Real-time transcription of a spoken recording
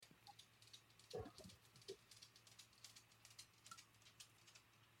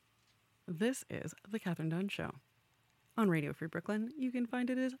This is The Catherine Dunn Show. On Radio Free Brooklyn, you can find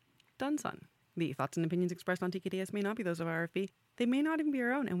it as Dunson. The thoughts and opinions expressed on TKDS may not be those of RFB. They may not even be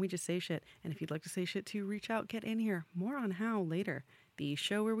our own, and we just say shit. And if you'd like to say shit too, reach out, get in here. More on how later. The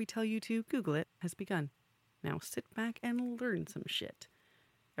show where we tell you to Google it has begun. Now sit back and learn some shit.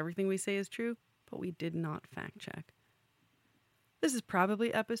 Everything we say is true, but we did not fact check. This is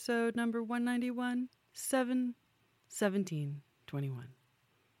probably episode number 191, 7/17/21.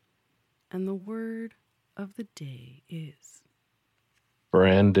 And the word of the day is...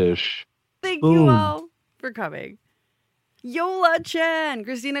 brandish. Thank Boom. you all for coming. Yola Chen,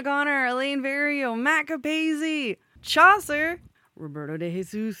 Christina Connor, Elaine Vario, Matt Capazzi, Chaucer, Roberto de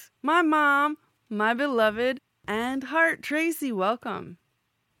Jesus, my mom, my beloved, and Hart Tracy. Welcome.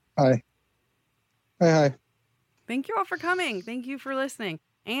 Hi. Hi. Thank you all for coming. Thank you for listening.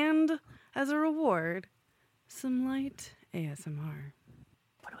 And as a reward, some light ASMR.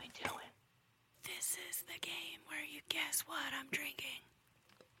 What are we doing? This is the game where you guess what I'm drinking.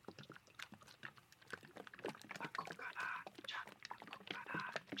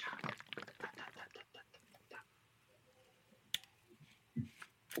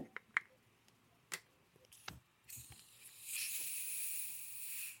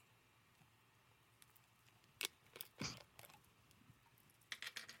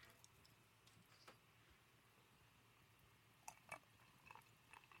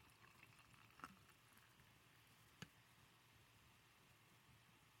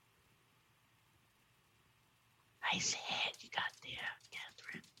 Nice head you got there,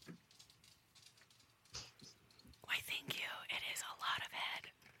 Catherine. Why, thank you. It is a lot of head.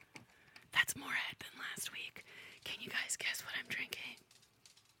 That's more head than last week. Can you guys guess what I'm drinking?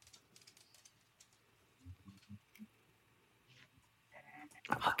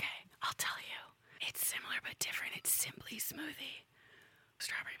 Okay, I'll tell you. It's similar but different. It's Simply Smoothie.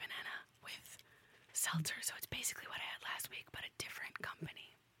 Strawberry banana with seltzer. So it's basically what I had last week, but a different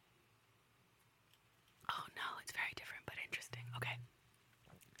company. Oh no, it's very different but interesting. Okay.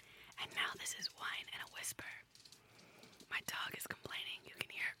 And now this is Wine and a Whisper. My dog is complaining. You can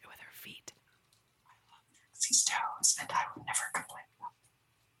hear it with her feet. I love Trixie's toes, and I would never complain.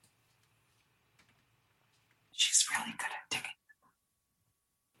 She's really good at digging.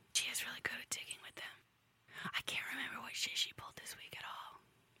 She is really good at digging with them. I can't remember what shit she pulled this week at all.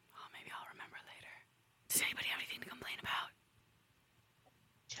 Oh, maybe I'll remember later. Does anybody have anything to complain about?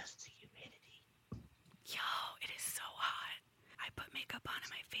 Just the humidity. Yo, it is so hot. I put makeup on and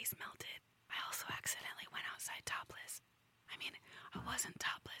my face melted. I also accidentally went outside topless. I mean, I wasn't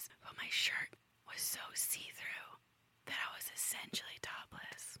topless, but my shirt was so see-through that I was essentially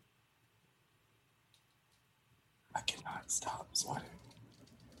topless. I cannot stop sweating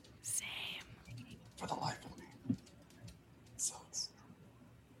Same. for the life of me. So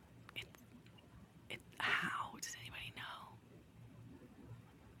How? Does anybody know?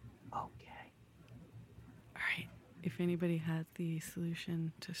 okay. All right. If anybody has the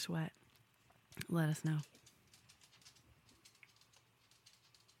solution to sweat, let us know.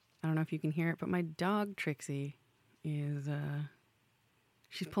 I don't know if you can hear it, but my dog Trixie is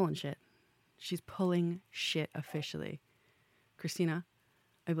she's pulling shit. She's pulling shit officially. Christina,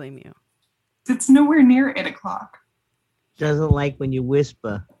 I blame you. It's nowhere near 8 o'clock. Doesn't like when you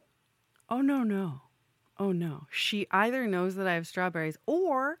whisper. Oh no. Oh no. She either knows that I have strawberries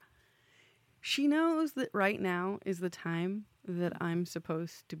or she knows that right now is the time that I'm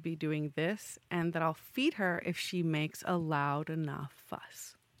supposed to be doing this and that I'll feed her if she makes a loud enough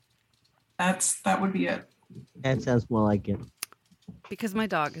fuss. That would be it. That sounds more like it. Because my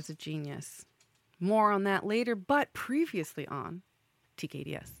dog is a genius. More on that later, but previously on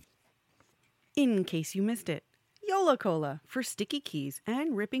TKDS. In case you missed it, Yola Cola for sticky keys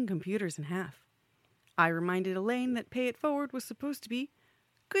and ripping computers in half. I reminded Elaine that Pay It Forward was supposed to be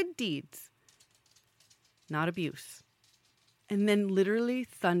good deeds, not abuse. And then literally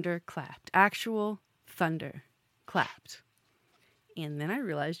thunder clapped. Actual thunder clapped. And then I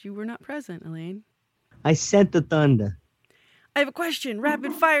realized you were not present, Elaine. I sent the thunder. I have a question,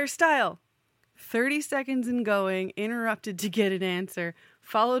 rapid fire style. 30 seconds in going, interrupted to get an answer,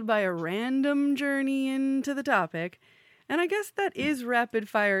 followed by a random journey into the topic. And I guess that is rapid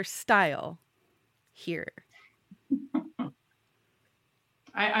fire style here.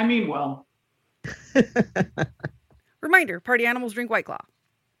 I mean, well. Reminder, party animals drink White Claw.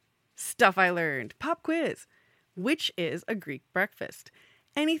 Stuff I learned. Pop quiz. Which is a Greek breakfast?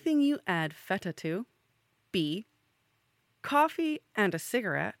 Anything you add feta to. B. Coffee and a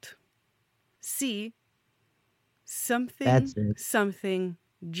cigarette. C. Something, That's it. something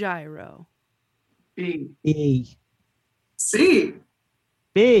gyro. B. E. C.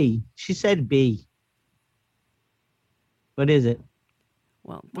 B. She said B. What is it?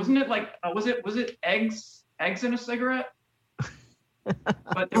 Well, Wasn't it like was it eggs in a cigarette?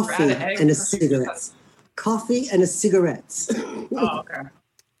 But they were out Coffee of eggs. and a cigarette. Coffee and a cigarette. Oh, okay.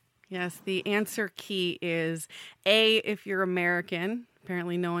 yes, the answer key is A, if you're American.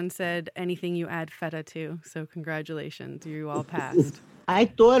 Apparently no one said anything you add feta to, so congratulations, you all passed. I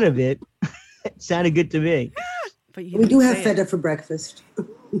thought of it. It sounded good to me. But you We do didn't have say feta it. for breakfast.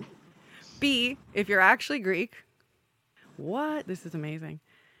 B, if you're actually Greek. What? This is amazing.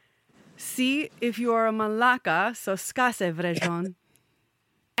 C, if you are a Malaka, so skase vrejon.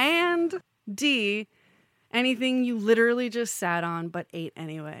 And D, anything you literally just sat on but ate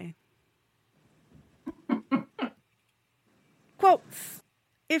anyway. Quotes.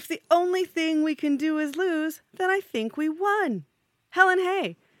 If the only thing we can do is lose, then I think we won. Helen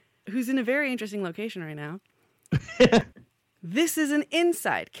Hay, who's in a very interesting location right now. This is an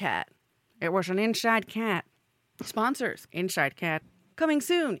inside cat. It was an inside cat. Sponsors, Inside Cat. Coming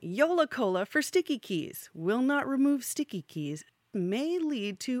soon, Yola Cola for sticky keys. Will not remove sticky keys. May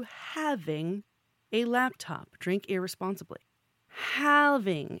lead to having a laptop. Drink irresponsibly.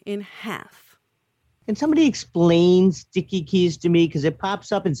 Halving in half. Can somebody explain sticky keys to me? Because it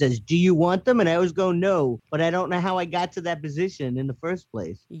pops up and says, do you want them? And I always go, no. But I don't know how I got to that position in the first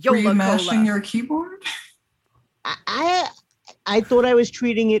place. Yola Were you mashing Cola. your keyboard? I thought I was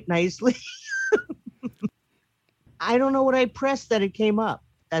treating it nicely. I don't know what I pressed that it came up.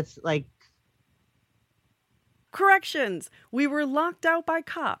 That's like, Corrections. We were locked out by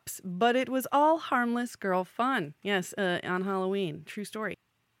cops, but it was all harmless girl fun. Yes, on Halloween. True story.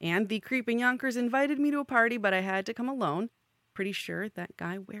 And the creeping Yonkers invited me to a party, but I had to come alone. Pretty sure that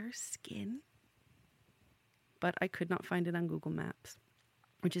guy wears skin. But I could not find it on Google Maps,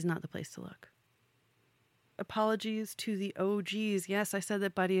 which is not the place to look. Apologies to the OGs. Yes, I said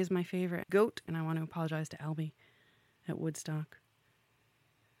that Buddy is my favorite goat, and I want to apologize to Albie at Woodstock.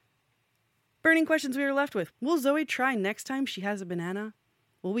 Burning questions we were left with. Will Zoe try next time she has a banana?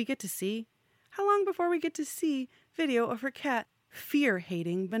 Will we get to see? How long before we get to see video of her cat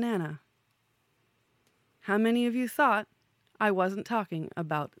fear-hating Banana? How many of you thought I wasn't talking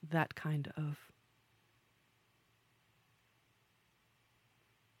about that kind of?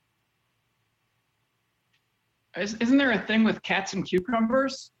 Isn't there a thing with cats and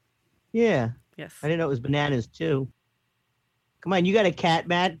cucumbers? yeah. Yes. I didn't know it was bananas too. Come on, you got a cat,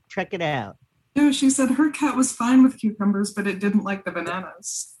 Matt? Check it out. No, she said her cat was fine with cucumbers, but it didn't like the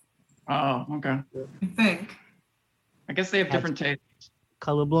bananas. Oh, okay. I think. I guess they have different tastes.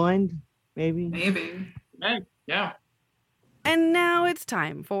 Colorblind, maybe? Maybe. Hey, yeah. And now it's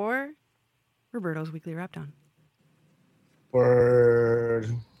time for Roberto's Weekly Wrap Down.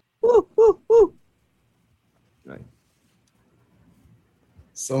 Word. Woo, woo, woo. Right.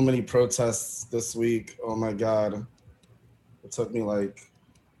 So many protests this week. Oh my God. It took me like,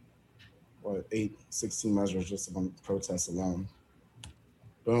 16 measures just on protests alone.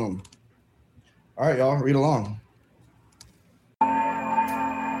 Boom. All right, y'all, read along.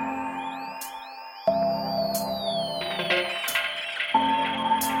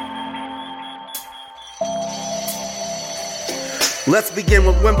 Let's begin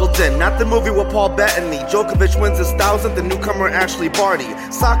with Wimbledon, not the movie with Paul Bettany. Djokovic wins his 1,000th, the newcomer Ashley Barty.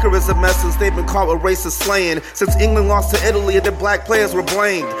 Soccer is a mess since they've been caught with racist slaying. Since England lost to Italy, the black players were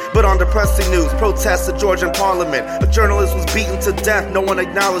blamed. But on depressing news, protests at Georgian parliament. A journalist was beaten to death, no one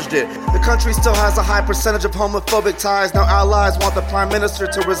acknowledged it. The country still has a high percentage of homophobic ties. Now allies want the prime minister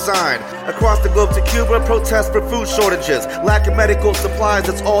to resign. Across the globe to Cuba, protests for food shortages. Lack of medical supplies,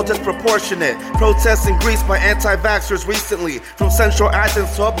 it's all disproportionate. Protests in Greece by anti-vaxxers recently. From Central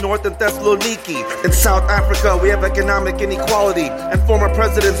Athens to up north in Thessaloniki. In South Africa, we have economic inequality. And former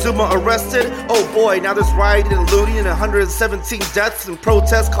President Zuma arrested? Oh boy, now there's rioting and looting and 117 deaths, and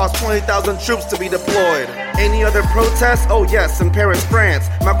protests cost 20,000 troops to be deployed. Any other protests? Oh yes, in Paris, France.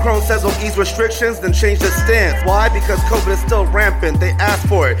 Macron says he'll ease restrictions, then change his stance. Why? Because COVID is still rampant. They asked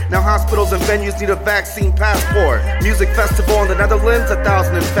for it. Now hospitals and venues need a vaccine passport. Music festival in the Netherlands,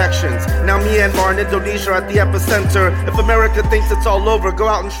 1,000 infections. Now Myanmar and Indonesia are at the epicenter. If America thinks it's all over, go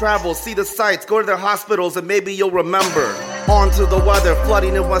out and travel, see the sights, go to their hospitals, and maybe you'll remember. On to the weather,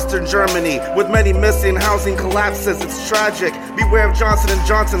 flooding in Western Germany. With many missing, housing collapses, it's tragic. Beware of Johnson &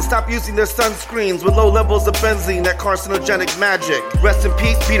 Johnson, stop using their sunscreens with low levels of benzene, that carcinogenic magic. Rest in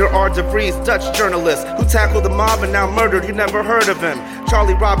peace, Peter R. de Vries, Dutch journalist, who tackled the mob and now murdered, you never heard of him.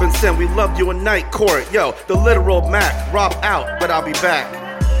 Charlie Robinson, we loved you in Night Court. Yo, the literal Mac, Rob out, but I'll be back.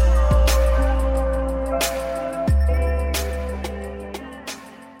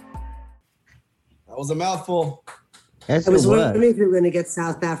 That was a mouthful. Yes, I was it wondering if you were going to get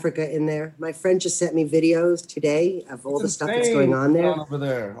South Africa in there. My friend just sent me videos today of all the stuff that's going on there. Over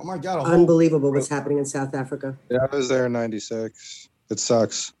there. Oh my God. Unbelievable what's happening in South Africa. Yeah, I was there in 96. It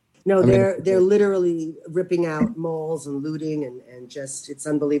sucks. No, they're literally ripping out malls and looting and just, it's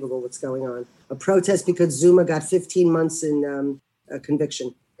unbelievable what's going on. A protest because Zuma got 15 months in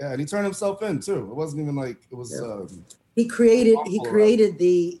conviction. Yeah, and he turned himself in too. It wasn't even like it was. Yeah. He created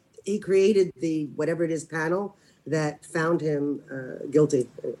the whatever it is panel that found him guilty.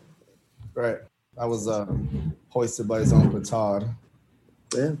 Right. That was hoisted by his own petard.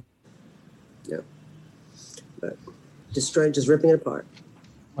 Yeah. Yeah. But just ripping it apart.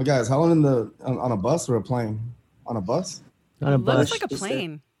 My guys, how long on a bus or a plane? On a bus? On a bus. Looks like a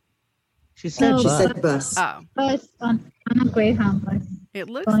plane. She said bus. Oh. Bus on a Greyhound bus. It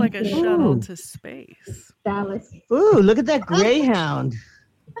looks like a shuttle to space. Dallas. Ooh, look at that Greyhound.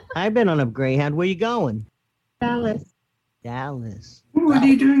 I've been on a Greyhound. Where you going? Dallas. Dallas. What are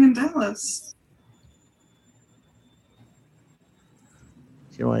you doing in Dallas?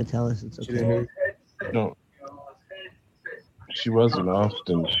 She don't want to tell us. It's okay. No. She wasn't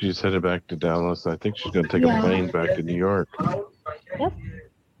often. She's headed back to Dallas. I think she's going to take a plane back to New York. Yep.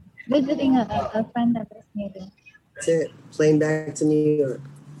 Visiting a friend that lives near there. That's it. Plane back to New York.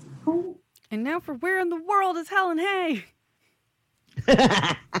 And now for Where in the World is Helen Hay?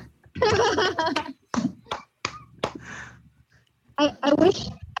 I wish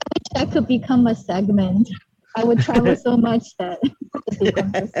that could become a segment. I would travel so much that it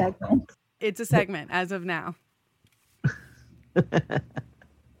becomes a segment. It's a segment as of now.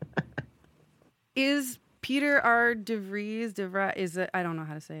 Is Peter R. DeVries, is it? I don't know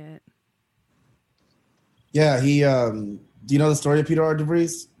how to say it. Yeah, he. Do you know the story of Peter R.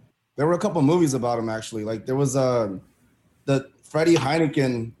 DeVries? There were a couple movies about him actually. Like there was the Freddie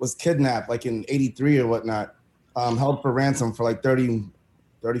Heineken was kidnapped like in '83 or whatnot, held for ransom for like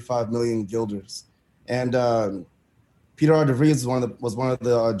 35 million guilders, and Peter R. DeVries was one of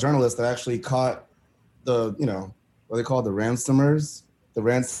the journalists that actually caught the what they call the ransomers,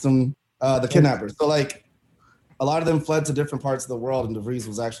 the kidnappers. So like a lot of them fled to different parts of the world, and DeVries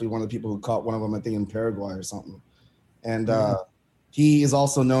was actually one of the people who caught one of them, I think in Paraguay or something. And he is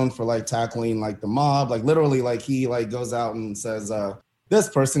also known for like tackling like the mob, like literally like he like goes out and says, this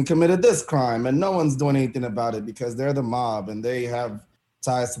person committed this crime and no one's doing anything about it because they're the mob and they have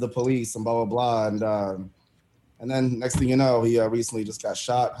ties to the police and blah, blah, blah. And then next thing you know, he recently just got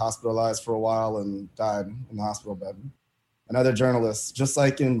shot, hospitalized for a while and died in the hospital bed. Another journalist, just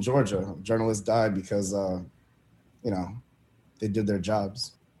like in Georgia, journalists died because, they did their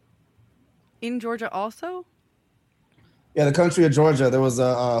jobs. In Georgia also? Yeah, the country of Georgia, there was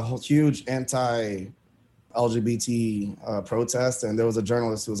a huge anti-LGBT protest, and there was a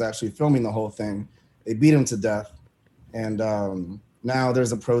journalist who was actually filming the whole thing. They beat him to death. And now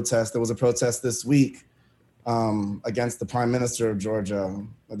there's a protest. There was a protest this week against the Prime Minister of Georgia.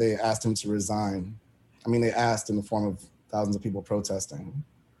 They asked him to resign. I mean, they asked in the form of thousands of people protesting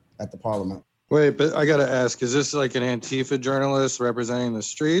at the parliament. Wait, but I got to ask, is this like an Antifa journalist representing the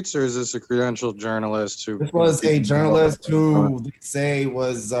streets, or is this a credentialed journalist who... This was a journalist who they say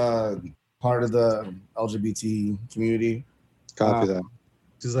was part of the LGBT community. Copy that.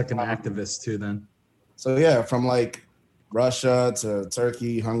 He's like an activist too then. So yeah, from like Russia to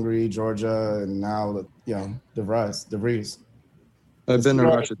Turkey, Hungary, Georgia, and now, DeVries. I've been to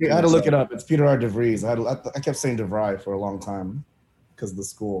Russia. I had to look it up. It's Peter R. DeVries. I kept saying DeVry for a long time because of the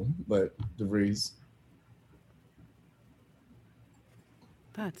school, but DeVries.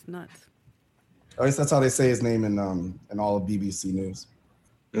 That's nuts. At least that's how they say his name in all of BBC News.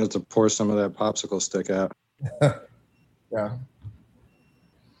 You have to pour some of that popsicle stick out. Yeah.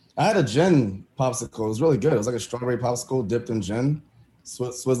 I had a gin popsicle. It was really good. It was like a strawberry popsicle dipped in gin.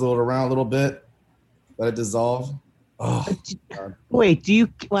 Swizzle it around a little bit. Let it dissolve. Oh, wait,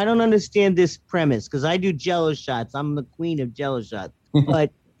 I don't understand this premise because I do Jello shots. I'm the queen of Jello shots.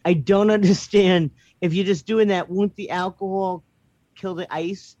 But I don't understand if you're just doing that, won't the alcohol kill the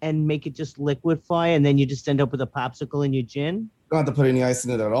ice and make it just liquefy and then you just end up with a popsicle in your gin? You don't have to put any ice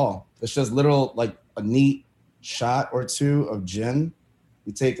in it at all. It's just literal, like a neat shot or two of gin.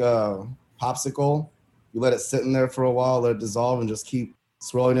 You take a popsicle, you let it sit in there for a while, let it dissolve, and just keep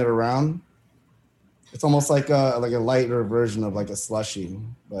swirling it around. It's almost like a lighter version of like a slushy,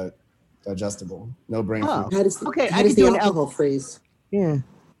 but digestible. No brain food. How does the alcohol freeze? Yeah.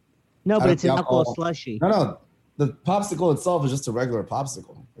 No, but it's an alcohol slushy. No. The popsicle itself is just a regular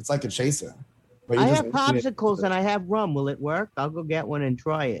popsicle. It's like a chaser. I have popsicles and I have rum. Will it work? I'll go get one and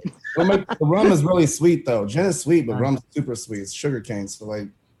try it. The rum is really sweet though. Gin is sweet, but rum's super sweet. It's sugar cane, so like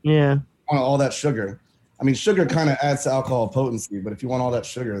yeah, all that sugar. I mean, sugar kind of adds to alcohol potency, but if you want all that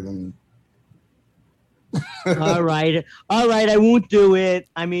sugar, then. All right. I won't do it.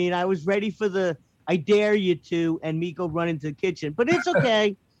 I mean, I was ready for the I dare you to, and me go run into the kitchen, but it's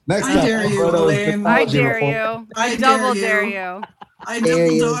okay. Next I dare you, Elaine. I dare you. I double dare you. I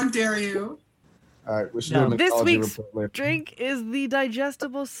double dog dare you. All right, we should do an This ecology week's report later. drink is the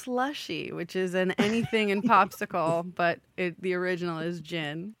digestible slushy, which is an anything and popsicle, but the original is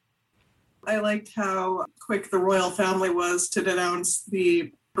gin. I liked how quick the royal family was to denounce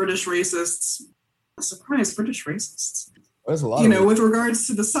the British racists. Surprise, British racists. There's a lot You of know, it. with regards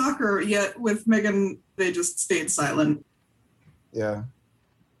to the soccer, yet with Meghan, they just stayed silent. Yeah.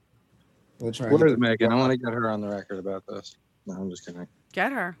 Where's Megan? I want to get her on the record about this. No, I'm just kidding.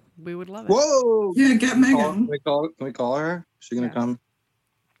 Get her. We would love it. Whoa! Yeah, get Megan. Can we call her? Is she going to come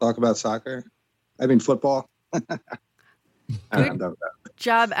talk about soccer? I mean, football. I'm done with that.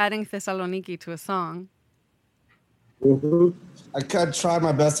 Job adding Thessaloniki to a song. I tried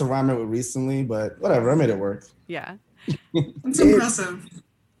my best to rhyme it with recently, but whatever. I made it work. Yeah. It's impressive.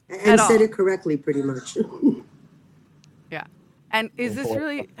 And said it correctly, pretty much. Yeah. And is this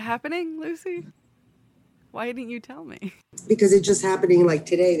really happening, Lucy? Why didn't you tell me? Because it's just happening like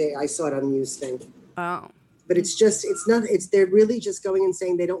today. I saw it on the news thing. Oh. But they're really just going and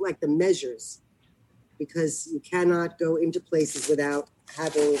saying they don't like the measures because you cannot go into places without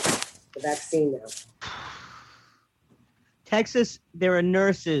having the vaccine now. Texas, there are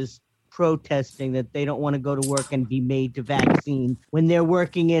nurses protesting that they don't want to go to work and be made to vaccine when they're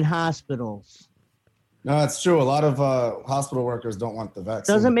working in hospitals. No, it's true. A lot of hospital workers don't want the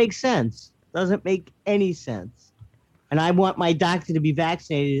vaccine. Doesn't make sense. Doesn't make any sense. And I want my doctor to be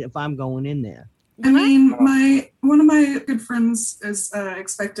vaccinated if I'm going in there. I mean, one of my good friends is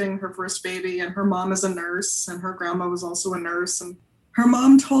expecting her first baby, and her mom is a nurse, and her grandma was also a nurse, and her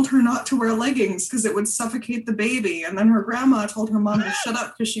mom told her not to wear leggings because it would suffocate the baby, and then her grandma told her mom to shut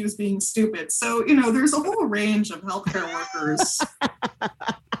up because she was being stupid. So, you know, there's a whole range of healthcare workers.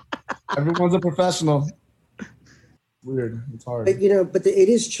 Everyone's a professional. Weird. It's hard. But, it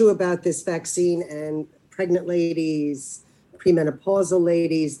is true about this vaccine and pregnant ladies, premenopausal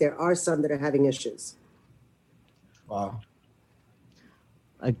ladies. There are some that are having issues. Wow.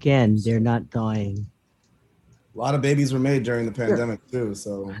 Again, they're not dying. A lot of babies were made during the pandemic too.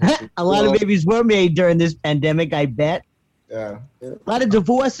 So a lot of babies were made during this pandemic, I bet. Yeah. A lot of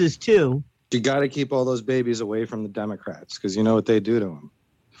divorces too. You got to keep all those babies away from the Democrats because you know what they do to them.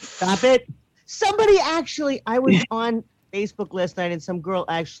 Stop it. Somebody actually, I was on Facebook last night and some girl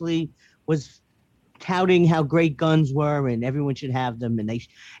actually was touting how great guns were and everyone should have them.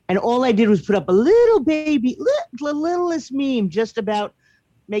 And all I did was put up a little baby, the littlest meme just about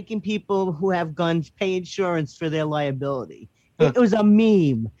making people who have guns pay insurance for their liability. It was a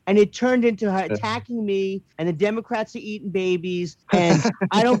meme, and it turned into her attacking me, and the Democrats are eating babies, and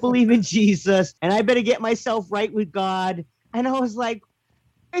I don't believe in Jesus, and I better get myself right with God. And I was like,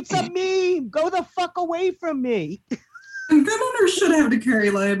 it's a meme. Go the fuck away from me. And gun owners should have to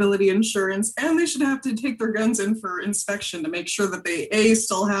carry liability insurance, and they should have to take their guns in for inspection to make sure that they, A,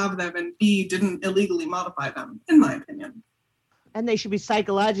 still have them, and B, didn't illegally modify them, in my opinion. And they should be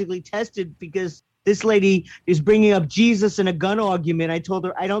psychologically tested because this lady is bringing up Jesus in a gun argument. I told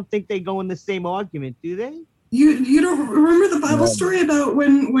her, I don't think they go in the same argument, do they? You don't remember the Bible story about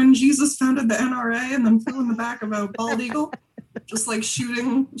when Jesus founded the NRA and then flew in the back of a bald eagle? Just like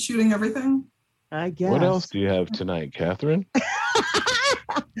shooting everything? I guess. What else do you have tonight, Catherine?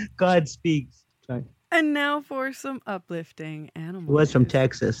 God speaks. Sorry. And now for some uplifting animals. It was from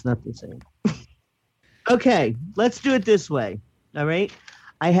Texas, not the same. Okay, let's do it this way. All right.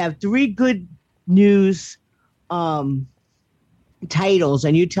 I have 3 good news titles,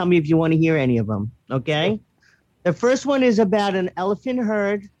 and you tell me if you want to hear any of them. Okay. The first one is about an elephant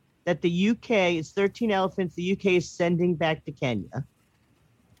herd that the UK, it's 13 elephants, the UK is sending back to Kenya.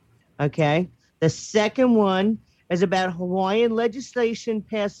 Okay. The second one is about Hawaiian legislation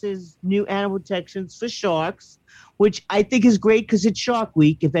passes new animal protections for sharks, which I think is great because it's Shark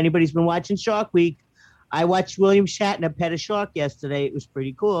Week. If anybody's been watching Shark Week, I watched William Shatner pet a shark yesterday. It was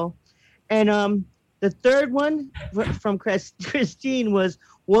pretty cool. And the third one from Christine was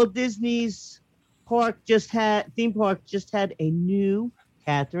Walt Disney's theme park just had a new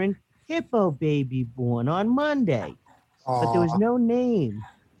Catherine hippo baby born on Monday. But there was no name.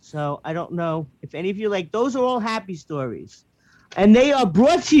 So I don't know if any of you those are all happy stories. And they are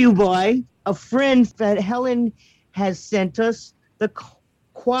brought to you by a friend that Helen has sent us, the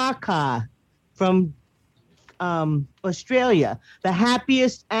quokka from Australia, the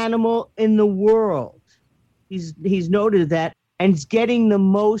happiest animal in the world. He's noted that, and it's getting the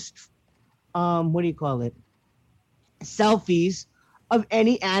most what do you call it? Selfies of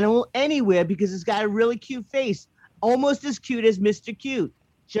any animal anywhere because it's got a really cute face, almost as cute as Mr. Cute.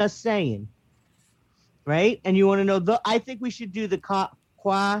 Just saying, right? And you want to know I think we should do the I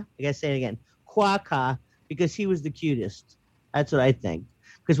gotta say it again, Quaca, because he was the cutest. That's what I think.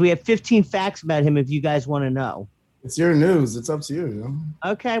 Because we have 15 facts about him if you guys want to know. It's your news. It's up to you.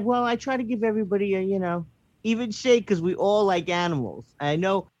 Okay, well, I try to give everybody a, even shake because we all like animals. I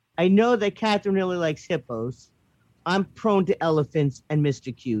know that Catherine really likes hippos. I'm prone to elephants and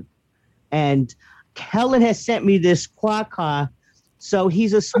Mr. Cute. And Helen has sent me this quaca. So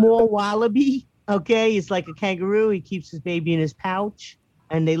he's a small wallaby, okay? He's like a kangaroo. He keeps his baby in his pouch.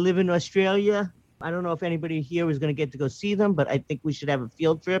 And they live in Australia. I don't know if anybody here is going to get to go see them, but I think we should have a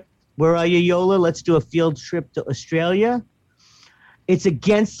field trip. Where are you, Yola? Let's do a field trip to Australia. It's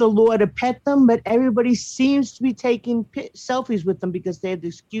against the law to pet them, but everybody seems to be taking selfies with them because they have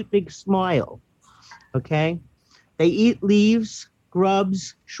this cute big smile, okay? They eat leaves,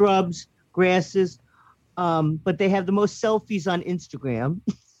 grubs, shrubs, grasses, but they have the most selfies on Instagram.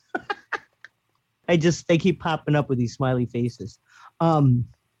 They keep popping up with these smiley faces.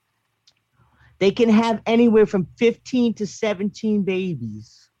 They can have anywhere from 15 to 17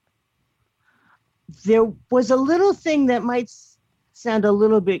 babies. There was a little thing that might sound a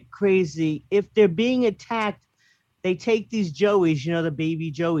little bit crazy. If they're being attacked, they take these joeys, the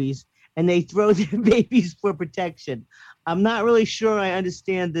baby joeys, and they throw their babies for protection. I'm not really sure I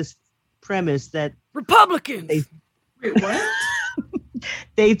understand this premise that Republicans. Wait, what?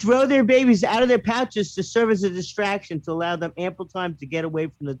 They throw their babies out of their pouches to serve as a distraction to allow them ample time to get away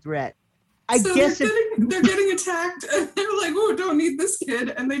from the threat. I guess they're getting attacked, and they're like, "Oh, don't need this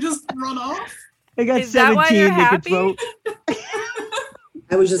kid," and they just run off. They got Is that 17. why they're They happy? could throw.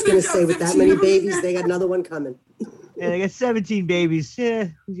 I was just going to say, with that many babies, they got another one coming. Yeah, they got 17 babies. Yeah,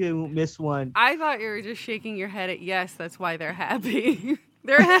 you won't miss one. I thought you were just shaking your head at yes, that's why they're happy.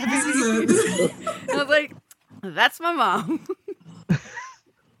 They're happy. I was like, that's my mom.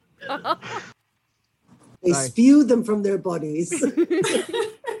 They spewed them from their bodies.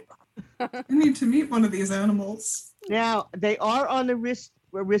 I need to meet one of these animals. Now, they are on the risk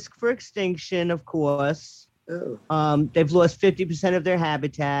for extinction, of course. Oh. They've lost 50% of their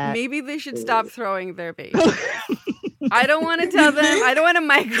habitat. Maybe they should stop throwing their babies. I don't want to tell them, I don't want to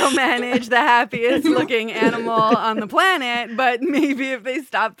micromanage the happiest looking animal on the planet, but maybe if they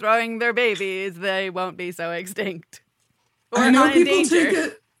stop throwing their babies, they won't be so extinct. Or I know not people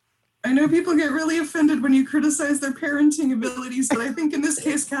endangered. I know people get really offended when you criticize their parenting abilities, but I think in this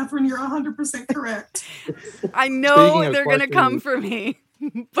case, Catherine, you're 100% correct. I know they're going to come for me,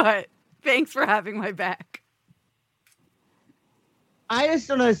 but thanks for having my back. I just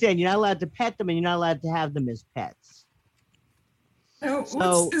don't understand. You're not allowed to pet them and you're not allowed to have them as pets. Now,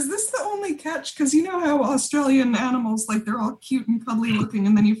 is this the only catch? Because you know how Australian animals, like, they're all cute and cuddly looking,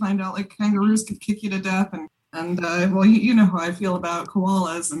 and then you find out, like, kangaroos could kick you to death, and well, you know how I feel about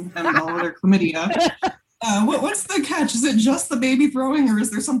koalas and all of their chlamydia. What's the catch? Is it just the baby throwing, or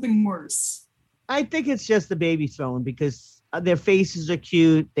is there something worse? I think it's just the baby throwing because their faces are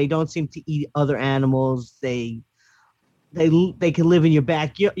cute. They don't seem to eat other animals. They can live in your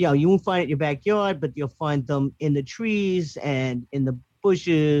backyard. You won't find it in your backyard, but you'll find them in the trees and in the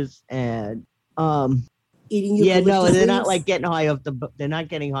bushes and eating. Yeah, no, they're not like getting high off they're not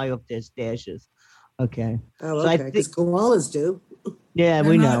getting high off their stashes. Okay. Oh, okay. Because koalas do. Yeah,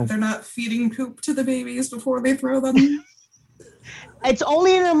 we know. They're not feeding poop to the babies before they throw them. It's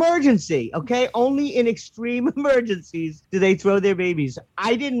only an emergency, okay? Only in extreme emergencies do they throw their babies.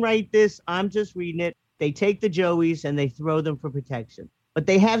 I didn't write this. I'm just reading it. They take the joeys and they throw them for protection. But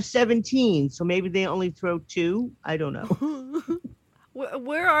they have 17, so maybe they only throw 2. I don't know.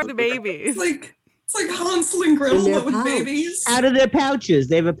 Where are the babies? It's like Hansel and Gretel but with babies. Out of their pouches.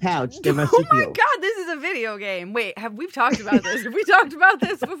 They have a pouch. They're marsupial. Oh my god, this is a video game. Wait, we talked about this? Have we talked about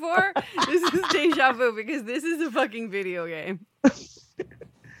this before? This is deja vu because this is a fucking video game.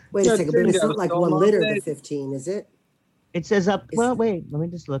 Wait a second, but it's not like 1 litter, the 15, is it? It says up. Well, wait. Let me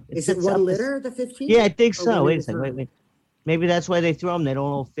just look. Is it 1 litter, the 15? Yeah, I think so. Wait a second. Wait. Maybe that's why they throw them. They don't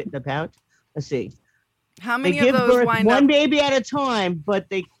all fit in the pouch. Let's see. How many they of give those birth wind one up? baby at a time, but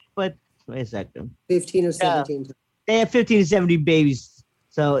wait a second. 15 or 17. They have 15 to 17 babies.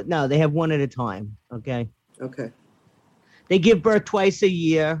 So no, they have one at a time. Okay. Okay. They give birth twice a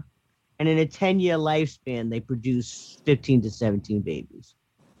year, and in a 10-year lifespan, they produce 15 to 17 babies.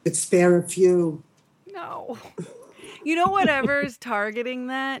 Could spare a few. No. You know, whatever's targeting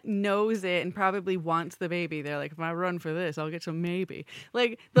that knows it and probably wants the baby. They're like, if I run for this, I'll get some maybe.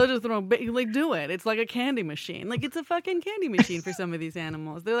 Like, they'll just do it. It's like a candy machine. Like, it's a fucking candy machine for some of these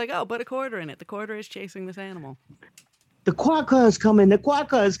animals. They're like, oh, put a quarter in it. The quarter is chasing this animal. The quokka is coming. The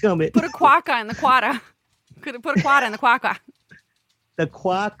quokka is coming. Put a quokka in the quadra. Could have put a quadra in the quokka. The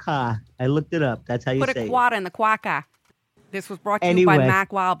quokka. I looked it up. That's how you Put say a it. quadra in the quokka. This was brought to you by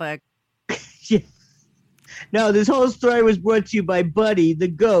Mac Wahlberg. Yeah. No, this whole story was brought to you by Buddy, the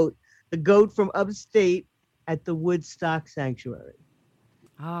goat from upstate at the Woodstock Sanctuary.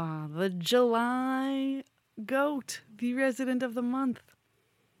 Ah, the July goat, the resident of the month.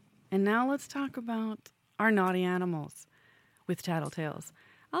 And now let's talk about our naughty animals with Tattletales.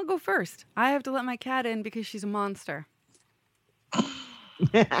 I'll go first. I have to let my cat in because she's a monster.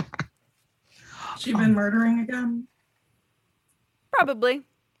 She been murdering again? Probably.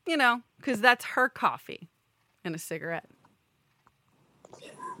 You know, because that's her coffee and a cigarette.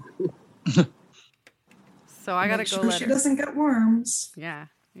 So I gotta Make go sure let she her. doesn't get worms. Yeah,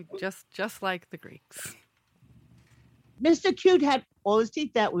 just like the Greeks. Mr. Cute had all his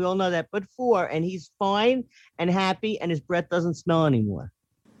teeth out. We all know that, but 4, and he's fine and happy, and his breath doesn't smell anymore.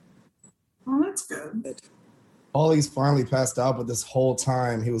 Oh, that's good. Ollie's finally passed out, but this whole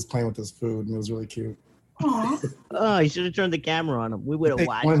time he was playing with his food, and it was really cute. Aww. Oh, you should have turned the camera on him. We would have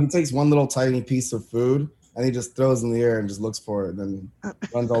watched. He takes one little tiny piece of food, and he just throws it in the air and just looks for it, and then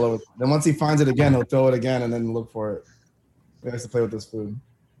runs all over. Then once he finds it again, he'll throw it again and then look for it. He likes to play with his food.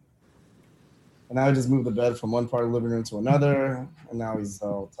 And now he just moved the bed from one part of the living room to another, and now he's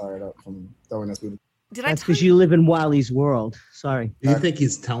all tired up from throwing his food. That's because you live in Wally's world. Sorry. Do you think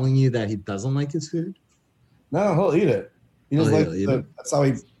he's telling you that he doesn't like his food? No, he'll eat it. He just he'll eat it. That's how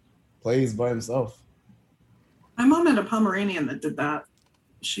he plays by himself. My mom had a Pomeranian that did that.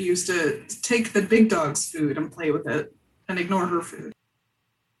 She used to take the big dog's food and play with it and ignore her food.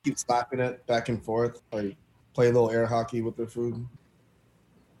 Keep slapping it back and forth, like play a little air hockey with their food.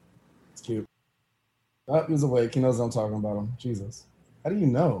 It's cute. Oh, he was awake. He knows I'm talking about him. Jesus. How do you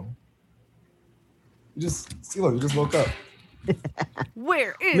know? You just woke up.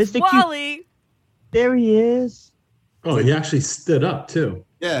 Where is Mr. Wally? There he is. Oh, he actually stood up too.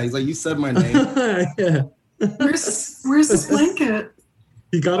 Yeah, he's like, you said my name. Yeah. Where's this blanket?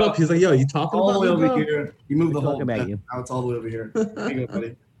 He got up. He's like, "Yo, you talking all the about way me, over bro?" here. You moved the We're whole talking about bed. you. Now it's all the way over here. There you go,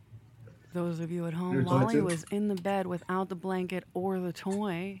 buddy. Those of you at home, Your toy Wally too? was in the bed without the blanket or the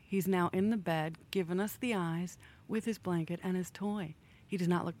toy. He's now in the bed, giving us the eyes with his blanket and his toy. He does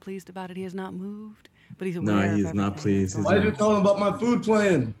not look pleased about it. He has not moved, but he's aware. No, he's of not everything. pleased. He's Why did you not. tell him about my food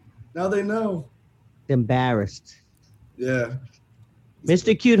plan? Now they know. Embarrassed. Yeah.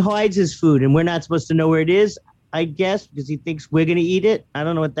 Mr. Cute hides his food, and we're not supposed to know where it is, I guess, because he thinks we're going to eat it. I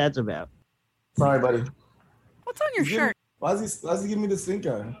don't know what that's about. Sorry, buddy. What's on your shirt? Why is he giving me the stink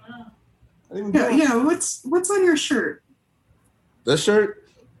eye? I didn't even Yeah, know. yeah. What's on your shirt? This shirt?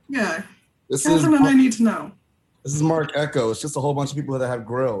 Yeah. This Catherine and I need to know. This is Mark Echo. It's just a whole bunch of people that have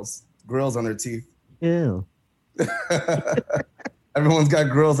grills on their teeth. Ew. Everyone's got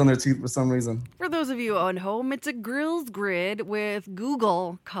grills on their teeth for some reason. For those of you at home, it's a grills grid with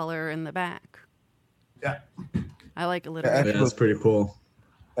Google color in the back. Yeah. I like a little. Yeah, Yeah, that's pretty cool.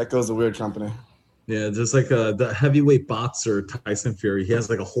 Echo's a weird company. Yeah, just like the heavyweight boxer Tyson Fury, he has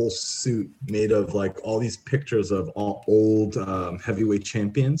like a whole suit made of like all these pictures of all old heavyweight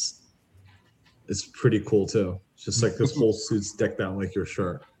champions. It's pretty cool too. It's just like this whole suit's decked out like your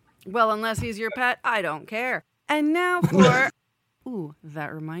shirt. Well, unless he's your pet, I don't care. And now for... Ooh,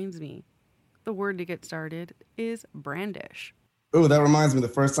 that reminds me. The word to get started is brandish. Ooh, that reminds me. The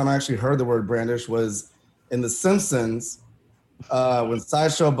first time I actually heard the word brandish was in The Simpsons when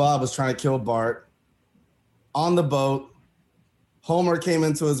Sideshow Bob was trying to kill Bart on the boat. Homer came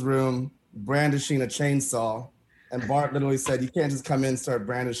into his room brandishing a chainsaw, and Bart literally said, "You can't just come in and start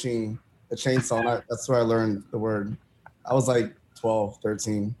brandishing a chainsaw." And that's where I learned the word. I was like 12,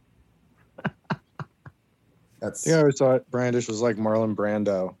 13. That's Yeah, I always thought brandish was like Marlon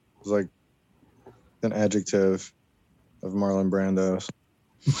Brando. It was like an adjective of Marlon Brando.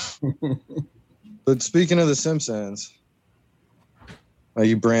 But speaking of The Simpsons,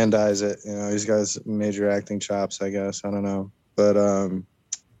 you Brandize it. You know, he's got his major acting chops, I guess. I don't know. But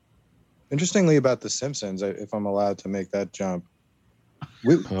interestingly about The Simpsons, if I'm allowed to make that jump.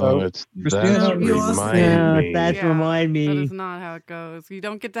 It's Christina, that remind me. That remind That me. is not how it goes. You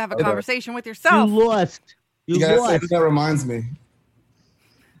don't get to have a Okay. conversation with yourself. You lost. You You gotta say lost. that reminds me.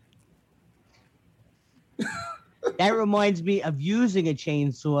 That reminds me of using a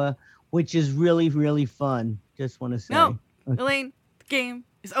chainsaw, which is really, really fun. Just want to say. No, Elaine, the game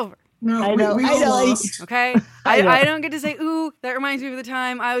is over. No, I know. we I all know. lost. Okay? I know. I don't get to say, ooh, that reminds me of the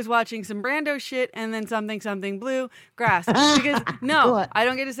time I was watching some Brando shit and then something blue grass. Because, no, What? I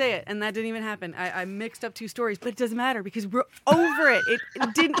don't get to say it. And that didn't even happen. I mixed up two stories, but it doesn't matter because we're over it.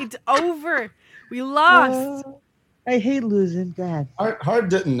 It's over. We lost. I hate losing. God. Hart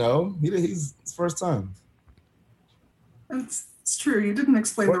didn't know. He's his first time. It's true. You didn't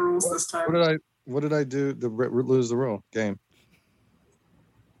explain the rules this time. What did I do to lose the rule game?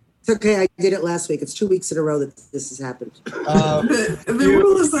 It's okay. I did it last week. It's 2 weeks in a row that this has happened. The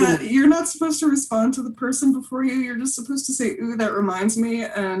rule is that you're not supposed to respond to the person before you. You're just supposed to say, ooh, that reminds me,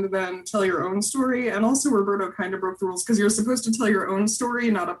 and then tell your own story. And also, Roberto kind of broke the rules because you're supposed to tell your own story,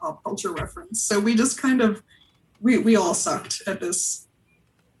 not a pop culture reference. So we just kind of, we all sucked at this.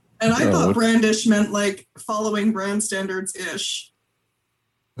 And I thought brandish meant like following brand standards-ish.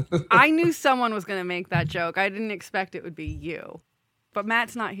 I knew someone was going to make that joke. I didn't expect it would be you. But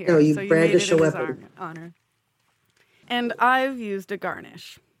Matt's not here, No, you so you made brandish it a in his weapon. honor. And I've used a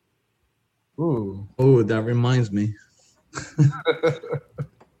garnish. Ooh. Oh, that reminds me.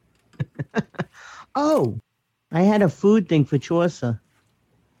 Oh, I had a food thing for Chaucer.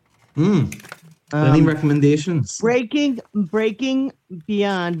 Any recommendations? Breaking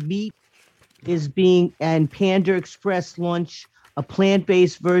Beyond Meat is being, and Panda Express launch a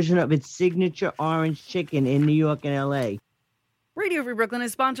plant-based version of its signature orange chicken in New York and LA. Radio Free Brooklyn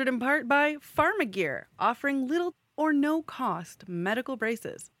is sponsored in part by Pharmagear, offering little or no cost medical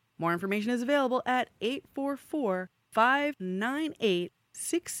braces. More information is available at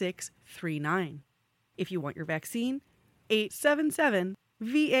 844-598-6639. If you want your vaccine,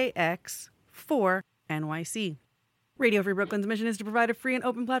 877-VAX-4-NYC. Radio Free Brooklyn's mission is to provide a free and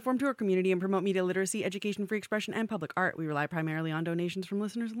open platform to our community and promote media literacy, education, free expression, and public art. We rely primarily on donations from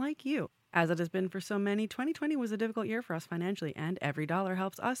listeners like you. As it has been for so many, 2020 was a difficult year for us financially, and every dollar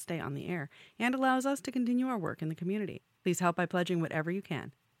helps us stay on the air and allows us to continue our work in the community. Please help by pledging whatever you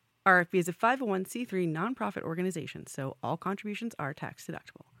can. RFB is a 501c3 nonprofit organization, so all contributions are tax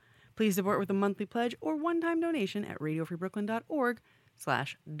deductible. Please support with a monthly pledge or one-time donation at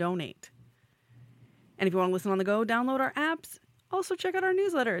radiofreebrooklyn.org/donate. And if you want to listen on the go, download our apps. Also check out our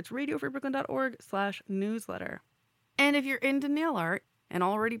newsletter. It's radiofreebrooklyn.org/newsletter. And if you're into nail art and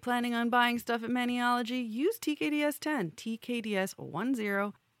already planning on buying stuff at Maniology, use TKDS 10, TKDS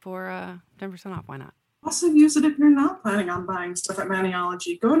 10 for 10% off. Why not? Also use it if you're not planning on buying stuff at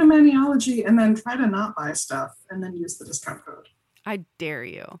Maniology. Go to Maniology and then try to not buy stuff and then use the discount code. I dare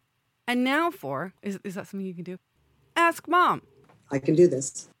you. And now for, is that something you can do? Ask Mom. I can do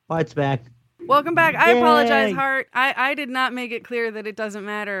this. Art's back. Welcome back. I apologize, Yay. Hart. I did not make it clear that it doesn't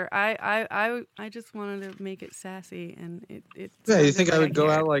matter. I just wanted to make it sassy, and it Yeah, you sounded think I like would go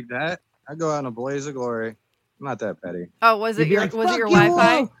hear it. out like that? I'd go out in a blaze of glory. I'm not that petty. Oh, was it You'd be your like, was it your "Fuck you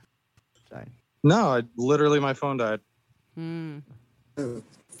Wi-Fi? all." Sorry. No, literally my phone died. Amazing.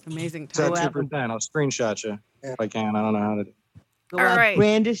 It's at What 2%. I'll screenshot you if I can. I don't know how to. Go All out right.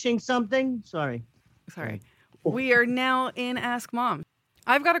 brandishing something? Sorry. Sorry. We are now in Ask Mom.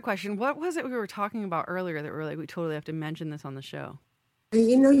 I've got a question. What was it we were talking about earlier that we were like, we totally have to mention this on the show? Hey,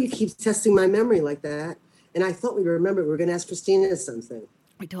 you know, you keep testing my memory like that. And I thought we remembered we were going to ask Christina something.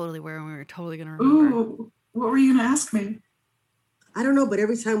 We totally were, and we were totally going to remember. Ooh, what were you going to ask me? I don't know, but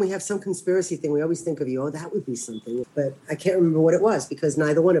every time we have some conspiracy thing, we always think of you. Oh, that would be something. But I can't remember what it was because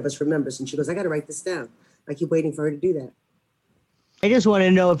neither one of us remembers. And she goes, I got to write this down. I keep waiting for her to do that. I just want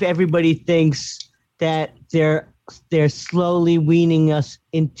to know if everybody thinks that they're slowly weaning us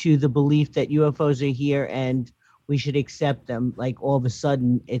into the belief that UFOs are here and we should accept them. Like all of a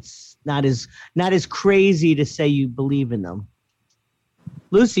sudden, it's not as crazy to say you believe in them.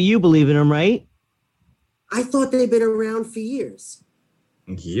 Lucy, you believe in them, right? I thought they'd been around for years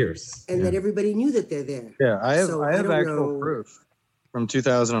Years. and that everybody knew that they're there. Yeah, I have So I have don't actual know. proof from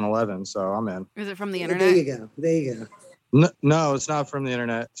 2011, so I'm in. Is it from the There internet? you go. There you go. No, it's not from the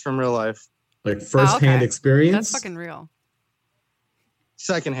internet. It's from real life. Like first-hand okay. experience? That's fucking real.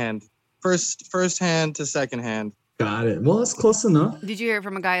 Secondhand. First hand to secondhand. Got it. Well, it's close enough. Did you hear it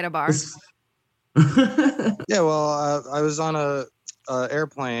from a guy at a bar? Yeah, well, I was on a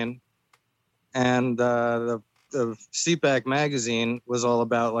airplane, and the Seatback magazine was all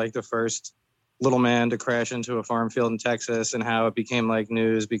about like the first little man to crash into a farm field in Texas and how it became like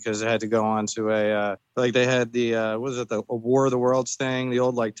news because it had to go on to a like they had the a War of the Worlds thing, the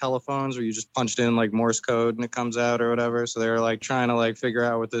old like telephones where you just punched in like Morse code and it comes out or whatever. So they were like trying to like figure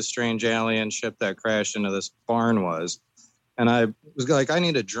out what this strange alien ship that crashed into this barn was. And I was like, I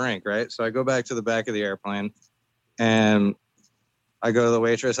need a drink, right? So I go back to the back of the airplane and I go to the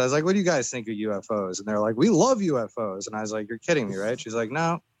waitress. I was like, what do you guys think of UFOs? And they're like, we love UFOs. And I was like, you're kidding me, right? She's like,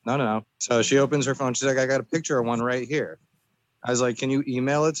 no, No. So she opens her phone. She's like, I got a picture of one right here. I was like, can you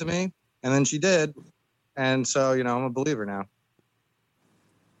email it to me? And then she did. And so, I'm a believer now.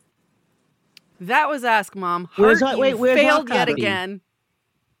 That was Ask Mom. Where's Heart, our- wait, you where's our failed yet copy? again.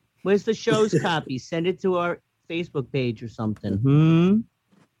 Where's the show's copy? Send it to our Facebook page or something.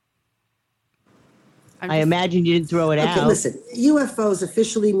 I imagine you didn't throw it Okay, out. listen, UFOs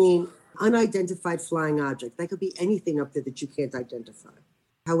officially mean unidentified flying object. That could be anything up there that you can't identify.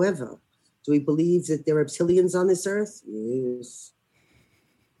 However, do we believe that there are reptilians on this earth? Yes.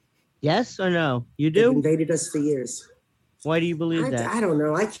 Yes or no? You They've do? invaded us for years. Why do you believe that? I don't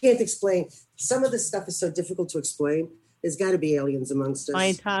know. I can't explain. Some of this stuff is so difficult to explain. There's got to be aliens amongst us.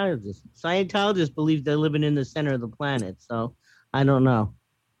 Scientologists believe they're living in the center of the planet, so I don't know.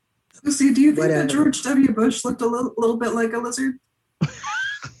 Lucy, do you think Whatever. that George W. Bush looked a little bit like a lizard?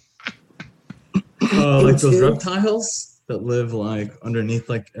 Like those reptiles that live like underneath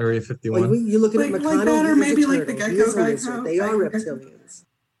like Area 51. Well, you look at Like McConnell, that, or he's a maybe like the turtle. He is a gecko lizard. gecko. They are reptilians,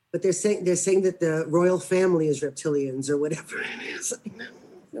 but they're saying that the royal family is reptilians or whatever it is.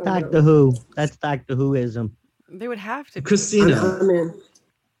 Doctor Who. That's Doctor Whoism. They would have to be. Christina, I'm in.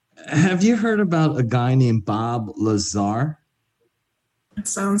 have you heard about a guy named Bob Lazar? It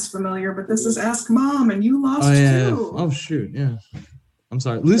sounds familiar, but this is Ask Mom, and you lost Oh yeah. too. Oh shoot, yeah. I'm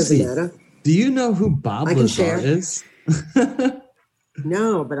sorry, Doesn't Lucy. matter. Do you know who Bob I can Lazar share. is?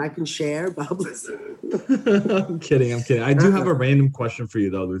 No, but I can share. Bob Lazar. I'm kidding. I do have a random question for you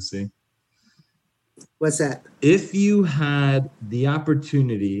though, Lucy. What's that? If you had the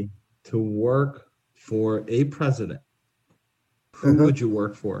opportunity to work for a president, who would you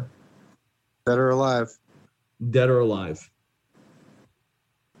work for? Dead or alive? Dead or alive?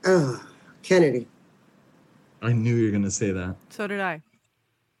 Oh, Kennedy. I knew you were going to say that. So did I.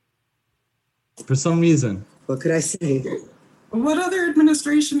 For some reason. What could I say? What other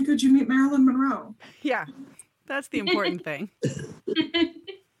administration could you meet Marilyn Monroe? Yeah, that's the important thing.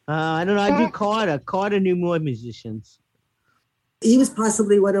 I don't know. I do Carter. Carter knew more musicians. He was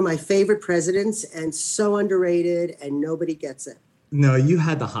possibly one of my favorite presidents and so underrated, and nobody gets it. No, you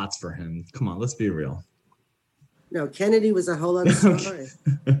had the hots for him. Come on, let's be real. No, Kennedy was a whole other story.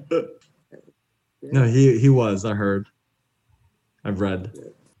 No, he was. I heard. I've read.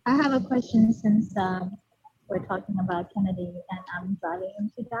 I have a question since we're talking about Kennedy and I'm driving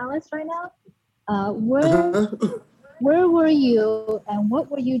into Dallas right now. Where were you and what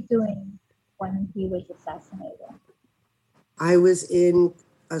were you doing when he was assassinated? I was in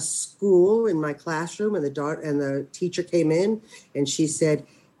a school in my classroom, and the teacher came in, and she said,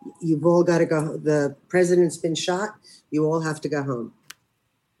 "You've all got to go. The president's been shot. You all have to go home."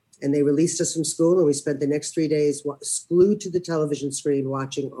 And they released us from school, and we spent the next 3 days glued to the television screen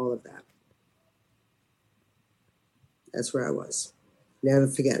watching all of that. That's where I was. Never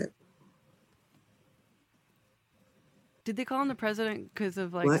forget it. Did they call him the president because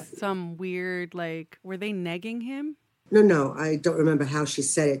of like What? some weird were they negging him? No, I don't remember how she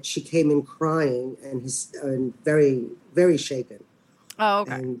said it. She came in crying and very, very shaken. Oh,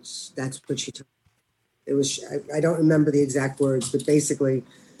 okay. And that's what she told. It was. I don't remember the exact words, but basically,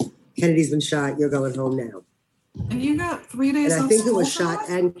 Kennedy's been shot. You're going home now. And you got 3 days And I off think it school was for shot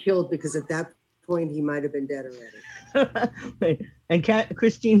that? and killed because at that point he might have been dead already. And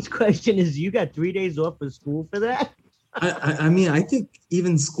Christine's question is, you got 3 days off of school for that? I mean, I think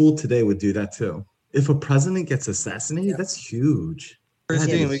even school today would do that too. If a president gets assassinated, that's huge.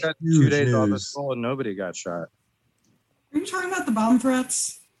 Christine, That we is got 2 huge days off of news. school and nobody got shot. Are you talking about the bomb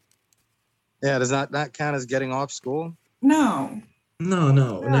threats? Yeah, does that not count as getting off school? No. No, an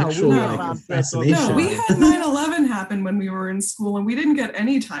No, actual we like got assassination. No, we had 9/11 happen when we were in school, and we didn't get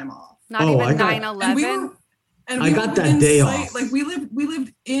any time off. Not Oh, I even got- 9/11. And I we got were that in day sight- off. Like we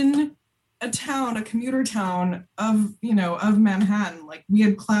lived in a town, a commuter town of Manhattan. Like we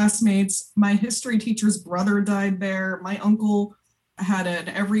had classmates. My history teacher's brother died there. My uncle had an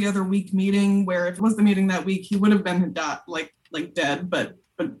every other week meeting where if it was the meeting that week, he would have been dead. But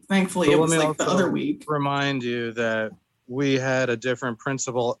thankfully But it let was me like the also other week. Remind you that we had a different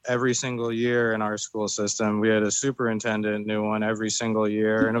principal every single year in our school system. We had a superintendent, new one every single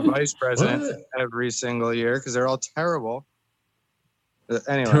year, and a vice president What? every single year because they're all terrible.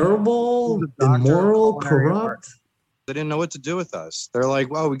 Anyway, Terrible, the doctor, immoral, culinary corrupt. arts. They didn't know what to do with us. They're like,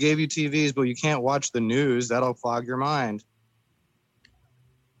 well, we gave you TVs, but you can't watch the news. That'll fog your mind.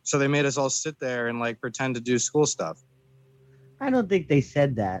 So they made us all sit there and like pretend to do school stuff. I don't think they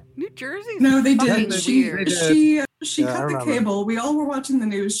said that. New Jersey's No, they fucking didn't. She weird. she Yeah, I cut the remember. cable. We all were watching the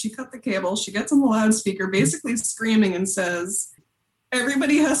news. She cut the cable. She gets on the loudspeaker, basically screaming and says,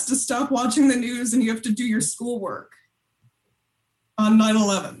 "Everybody has to stop watching the news, and you have to do your schoolwork." on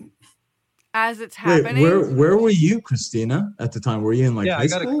 9/11. As it's Wait, happening. where were you, Christina, at the time? Were you in like high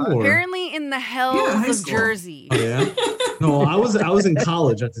school? Or? Apparently in the hells high of school. Jersey. Oh, yeah. No, I was in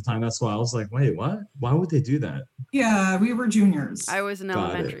college at the time. That's why I was like, wait, what? Why would they do that? Yeah, we were juniors. I was in Got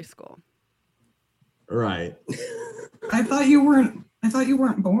elementary it. school. Right. I thought you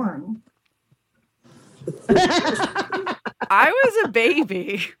weren't born. I was a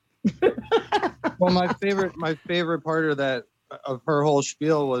baby. Well, my favorite part of that of her whole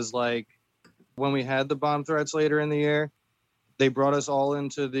spiel was like when we had the bomb threats later in the year, they brought us all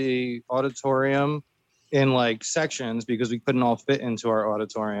into the auditorium in like sections because we couldn't all fit into our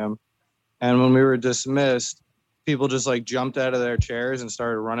auditorium. And when we were dismissed, people just like jumped out of their chairs and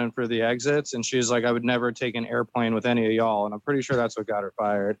started running for the exits. And she's like, I would never take an airplane with any of y'all. And I'm pretty sure that's what got her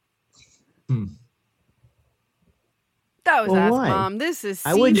fired. That was Well, Ask why? Mom. This is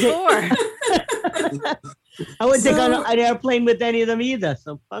I wouldn't C4. I wouldn't take So- an airplane with any of them either,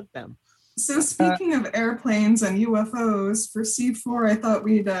 so fuck them. So speaking of airplanes and UFOs, for C4, I thought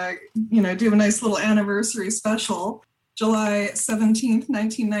we'd do a nice little anniversary special. July 17th,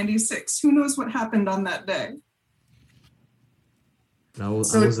 1996. Who knows what happened on that day? I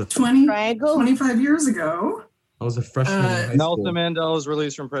was a 25 years ago, freshman in high school. Nelson Mandela was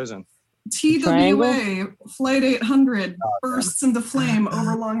released from prison. TWA Flight 800 bursts into flame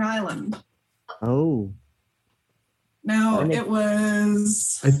over Long Island. Oh. Now, it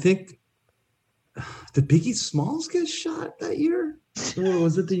was... I think did Biggie Smalls get shot that year? Or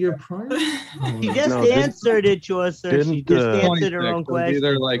was it the year prior? She just answered it, Chaucer. She just answered her own question.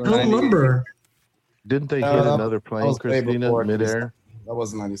 I don't remember. Didn't they hit that another plane, was way Christina, before midair? That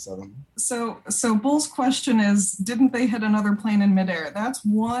was 97. So Bull's question is, didn't they hit another plane in midair? That's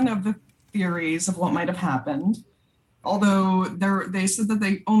one of the theories of what might have happened. Although they said that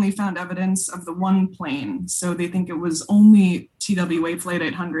they only found evidence of the one plane. So they think it was only TWA Flight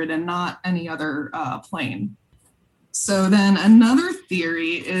 800 and not any other plane. So then another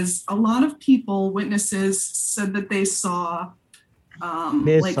theory is a lot of witnesses said that they saw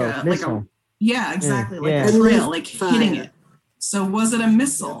Missile. yeah, exactly, like Yeah. a trail, like Fire. hitting it. So was it a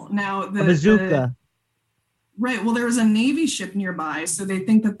missile? Now A bazooka. Right. Well, there was a Navy ship nearby, so they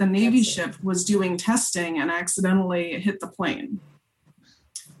think that the Navy ship was doing testing and accidentally hit the plane.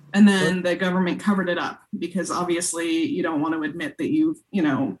 And then the government covered it up because obviously you don't want to admit that you've,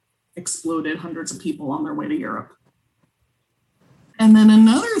 exploded hundreds of people on their way to Europe. And then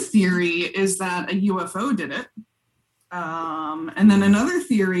another theory is that a UFO did it. And then another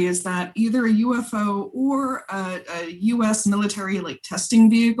theory is that either a UFO or a US military testing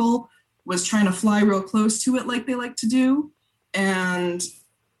vehicle was trying to fly real close to it like they like to do and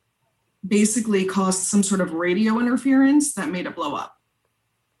basically caused some sort of radio interference that made it blow up.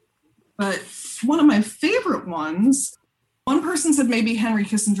 But one of my favorite ones, one person said maybe Henry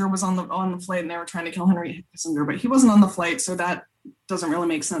Kissinger was on the flight and they were trying to kill Henry Kissinger, but he wasn't on the flight, so that doesn't really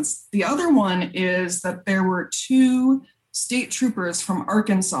make sense. The other one is that there were two state troopers from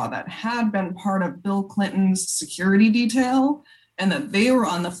Arkansas that had been part of Bill Clinton's security detail and that they were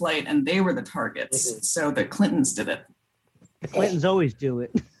on the flight and they were the targets. So the Clintons did it. The Clintons always do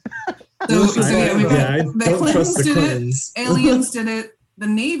it. So yeah, we got I the don't Clintons trust the did Clintons. it, aliens did it, the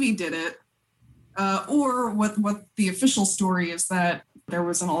Navy did it, or what the official story is that there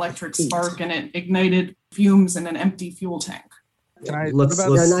was an electric spark and it ignited fumes in an empty fuel tank. Let's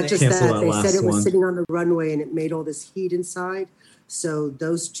No, not just cancel that. that They last said it was one. sitting on the runway and it made all this heat inside. So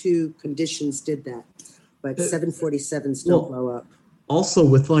those two conditions did that. But 747s don't blow up. Also,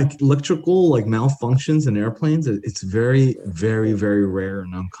 with electrical malfunctions in airplanes, it's very, very, very rare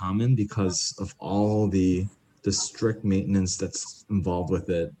and uncommon because of all the strict maintenance that's involved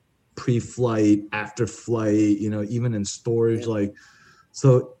with it, pre-flight, after flight, even in storage.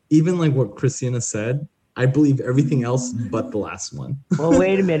 So even what Christina said, I believe everything else but the last one. Well,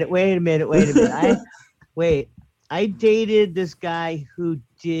 wait a minute. I dated this guy who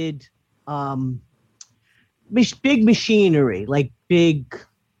did big machinery, big,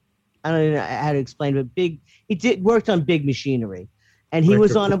 I don't know how to explain, but big, worked on big machinery. And he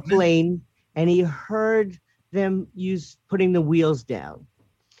was on a plane and he heard them putting the wheels down.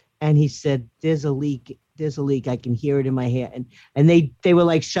 And he said, there's a leak. I can hear it in my head. And they were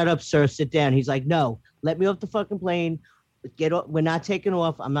like, shut up, sir, sit down. He's like, no, let me off the fucking plane. We're not taking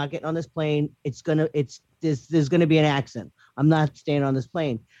off. I'm not getting on this plane. There's gonna be an accident. I'm not staying on this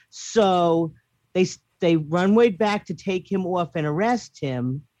plane. So they runwayed back to take him off and arrest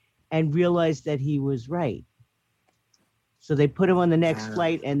him and realized that he was right. So they put him on the next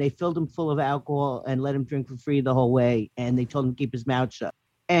flight and they filled him full of alcohol and let him drink for free the whole way. And they told him to keep his mouth shut.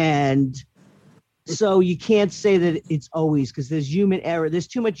 And So you can't say that it's always, because there's human error. There's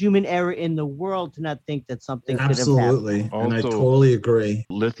too much human error in the world to not think that something could have happened. Absolutely. And I totally agree.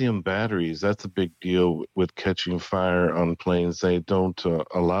 Lithium batteries, that's a big deal with catching fire on planes. They don't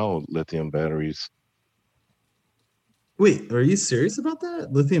allow lithium batteries. Wait, are you serious about that?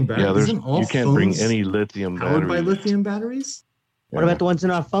 Lithium batteries? Yeah, you can't bring any lithium powered batteries. by lithium batteries? What about the ones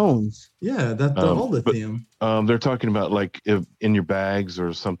in our phones? Yeah, they're all lithium. They're talking about like if in your bags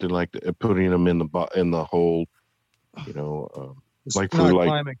or something like that, putting them in the hole, like for like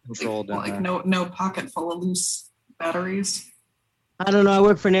climate controlled. Like no pocket full of loose batteries. I don't know. I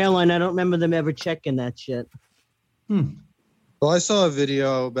work for an airline. I don't remember them ever checking that shit. Well, I saw a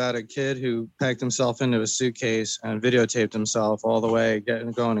video about a kid who packed himself into a suitcase and videotaped himself all the way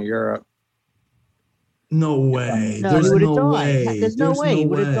going to Europe. No way. No, There's he would have no died. way. There's no way. He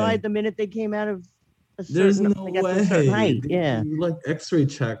would have way. died the minute they came out of a There's certain, no I guess, way. a certain height. Yeah. You like X-ray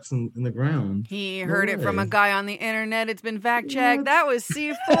checks in the ground. He heard it from a way. guy on the internet. It's been fact checked. That was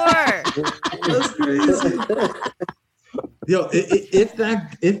C4. That's crazy. Yo, if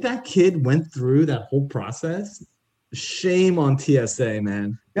that kid went through that whole process, shame on TSA,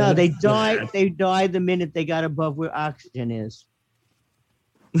 man. No, they That's died. bad. They died the minute they got above where oxygen is,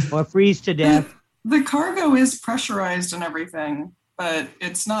 or freeze to death. The cargo is pressurized and everything, but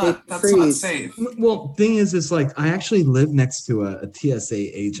it's not. That's not freeze. safe. Well, thing is, it's like I actually lived next to a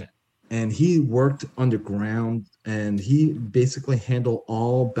TSA agent, and he worked underground, and he basically handled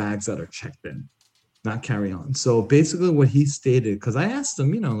all bags that are checked in, not carry on. So basically, what he stated, because I asked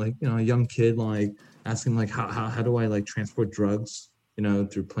him, a young kid, like asking like how do I like transport drugs,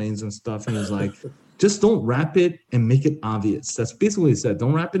 through planes and stuff, and he's like, just don't wrap it and make it obvious. That's basically what he said.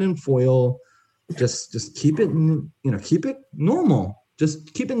 Don't wrap it in foil. Just keep it, keep it normal.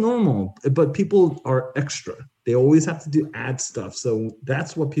 Just keep it normal. But people are extra. They always have to add stuff. So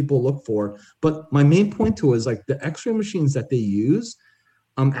that's what people look for. But my main point to it is like the X-ray machines that they use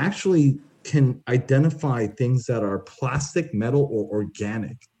actually can identify things that are plastic, metal, or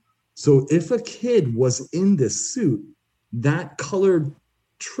organic. So if a kid was in this suit, that colored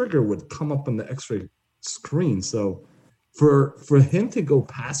trigger would come up on the X-ray screen. So for him to go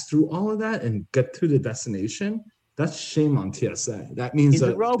pass through all of that and get to the destination, that's shame on TSA. That means He's a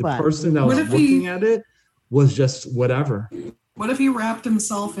that the robot. person that What was if he- looking at it was just whatever. What if he wrapped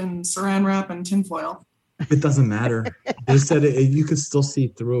himself in saran wrap and tinfoil? It doesn't matter. They said you could still see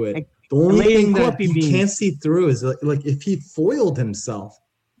through it. The only laid in thing that coffee you beans. can't see through is like if he foiled himself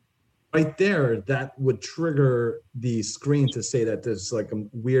right there, that would trigger the screen to say that there's like a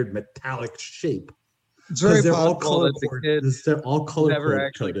weird metallic shape. It's very They're all possible that the color-coded. kid They're all color never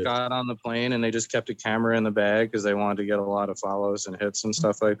actually coded. got on the plane and they just kept a camera in the bag because they wanted to get a lot of follows and hits and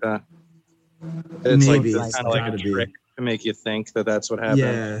stuff like that. It's Maybe. like It's kind of like a gotta be. trick to make you think that that's what happened.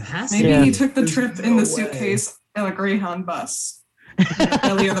 Yeah, it has Maybe to he be. took the There's trip in no the way. suitcase in a Greyhound bus. The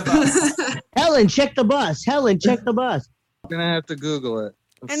belly of the bus. Helen, check the bus. Helen, check the bus. I'm gonna have to Google it.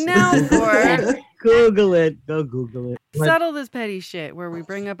 And now for Google it. Go Google it. Settle This Petty Shit, where we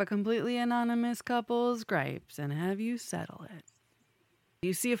bring up a completely anonymous couple's gripes and have you settle it.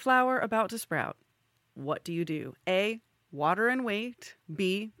 You see a flower about to sprout. What do you do? A, water and wait.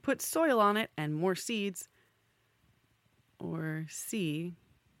 B, put soil on it and more seeds. Or C,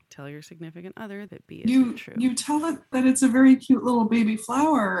 tell your significant other that B is true. You tell it that it's a very cute little baby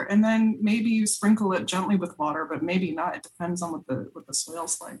flower, and then maybe you sprinkle it gently with water, but maybe not. It depends on what the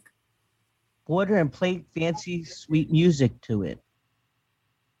soil's like. Water and play fancy, sweet music to it.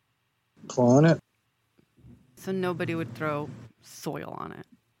 Clone it. So nobody would throw soil on it.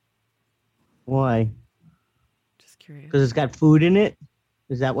 Why? Just curious. Because it's got food in it?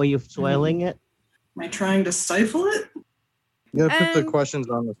 Is that why you're soiling it? Am I trying to stifle it? You gotta put the And- questions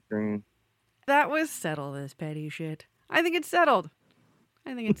on the screen. That was Settle This Petty Shit. I think it's settled.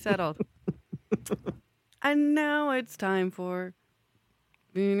 And now it's time for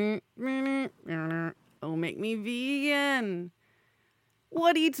Oh, Make Me Vegan.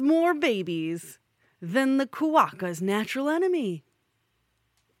 What eats more babies than the quokka's natural enemy?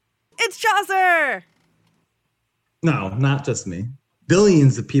 It's Chaucer! No, not just me.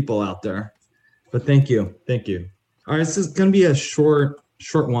 Billions of people out there. But thank you. All right, this is going to be a short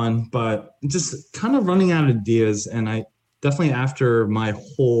one, but just kind of running out of ideas. And I definitely, after my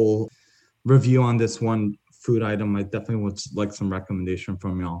whole review on this one food item, I definitely would like some recommendation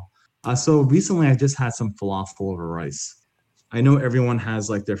from y'all. So recently, I just had some falafel over rice. I know everyone has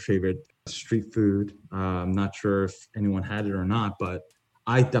like their favorite street food. I'm not sure if anyone had it or not, but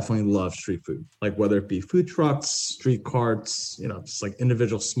I definitely love street food, like whether it be food trucks, street carts, just like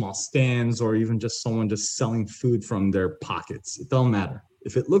individual small stands, or even just someone just selling food from their pockets. It don't matter.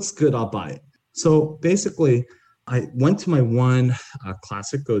 If it looks good, I'll buy it. So basically, I went to my one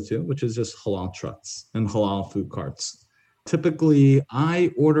classic go-to, which is just halal trucks and halal food carts. Typically,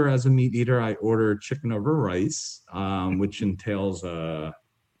 I order as a meat eater, I order chicken over rice, which entails, of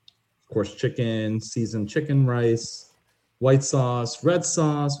course, chicken, seasoned chicken rice, white sauce, red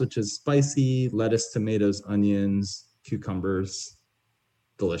sauce, which is spicy, lettuce, tomatoes, onions, cucumbers,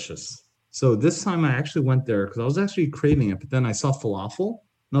 delicious. So this time I actually went there because I was actually craving it, but then I saw falafel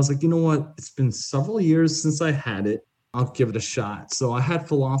and I was like, you know what? It's been several years since I had it. I'll give it a shot. So I had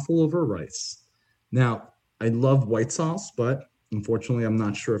falafel over rice. Now, I love white sauce, but unfortunately, I'm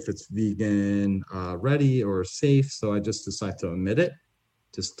not sure if it's vegan ready or safe. So I just decided to omit it.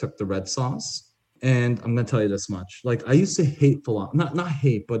 Just took the red sauce. And I'm going to tell you this much. Like, I used to hate falafel. Not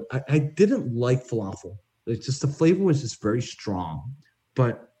hate, but I didn't like falafel. It's just the flavor was just very strong.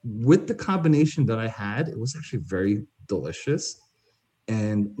 But with the combination that I had, it was actually very delicious.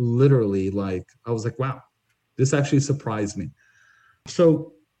 And literally, like, I was like, wow, this actually surprised me.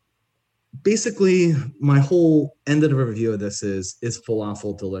 So basically, my whole end of the review of this is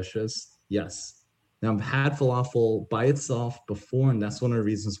falafel delicious? Yes. Now, I've had falafel by itself before, and that's one of the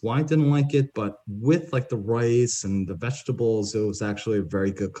reasons why I didn't like it. But with like the rice and the vegetables, it was actually a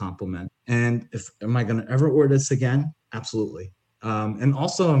very good compliment. And am I going to ever order this again? Absolutely. And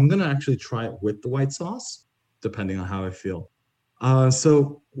also, I'm going to actually try it with the white sauce, depending on how I feel.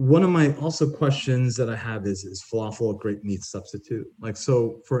 So one of my also questions that I have is falafel a great meat substitute? Like,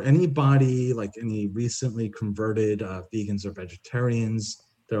 so for anybody, like any recently converted vegans or vegetarians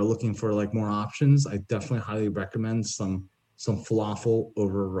that are looking for like more options, I definitely highly recommend some falafel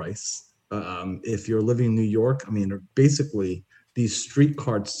over rice. If you're living in New York, I mean, basically these street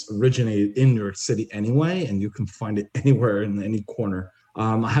carts originated in New York City anyway, and you can find it anywhere in any corner.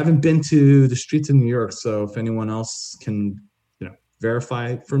 I haven't been to the streets of New York, so if anyone else can verify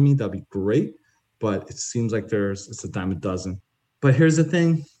it for me, that'd be great. But it seems like it's a dime a dozen. But here's the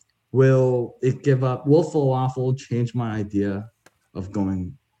thing. Will falafel change my idea of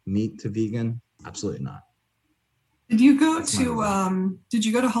going meat to vegan? Absolutely not. Did you go to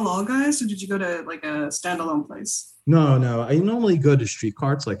Halal Guys, or did you go to like a standalone place? No. I normally go to street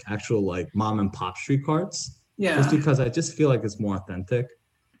carts, like actual like mom and pop street carts. Yeah. Just because I just feel like it's more authentic.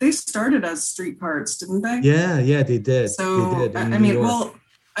 They started as street carts, didn't they? Yeah, they did. So, they did I mean, well,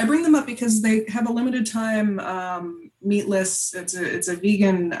 I bring them up because they have a limited time meatless. It's a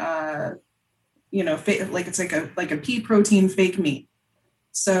vegan, like it's like a pea protein fake meat.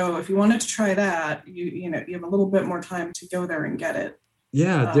 So if you wanted to try that, you have a little bit more time to go there and get it.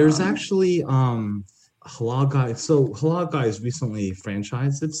 Yeah, there's actually Halal Guys. So Halal Guys recently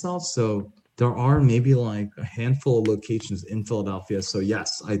franchised itself. So there are maybe like a handful of locations in Philadelphia. So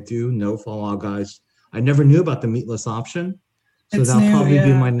yes, I do know Halal Guys. I never knew about the meatless option. So that'll probably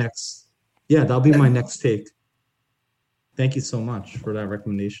be my next. Yeah, that'll be my next take. Thank you so much for that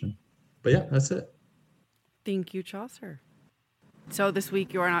recommendation. But yeah, that's it. Thank you, Chaucer. So this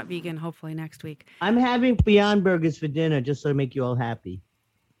week you are not vegan. Hopefully next week. I'm having Beyond Burgers for dinner just so to make you all happy.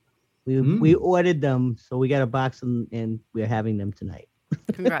 We ordered them, so we got a box and we're having them tonight.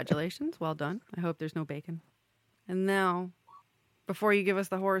 Congratulations. Well done. I hope there's no bacon. And now, before you give us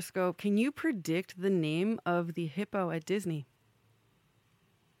the horoscope, can you predict the name of the hippo at Disney?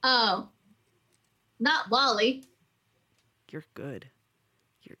 Oh, not Wally. You're good.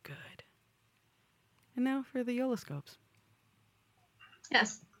 And now for the Yoloscopes.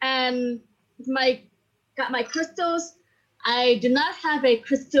 Yes, and got my crystals. I do not have a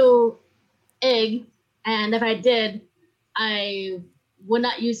crystal egg, and if I did, I would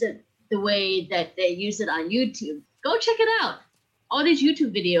not use it the way that they use it on YouTube. Go check it out. All these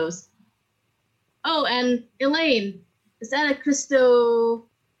YouTube videos. Oh, and Elaine, is that a crystal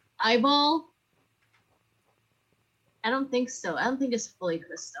eyeball? I don't think so. I don't think it's fully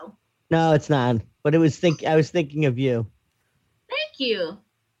crystal. No, it's not. But I was thinking of you. Thank you.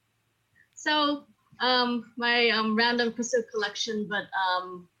 So, my random crystal collection, but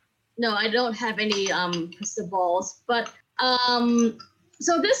no, I don't have any crystal balls. But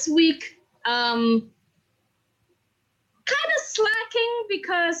so this week, kind of slacking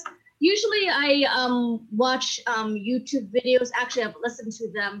because usually I watch YouTube videos. Actually, I've listened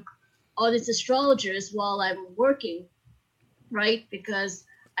to them, all these astrologers, while I'm working, right? Because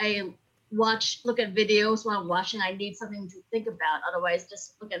I look at videos while I'm watching. I need something to think about. Otherwise,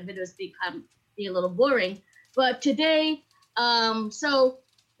 just look at videos be a little boring. But today, so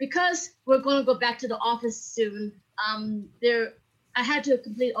because we're going to go back to the office soon, I had to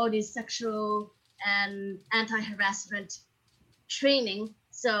complete all these sexual and anti-harassment training.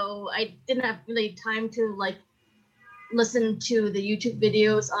 So I didn't have really time to listen to the YouTube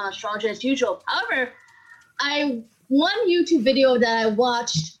videos on astrology as usual. However, one YouTube video that I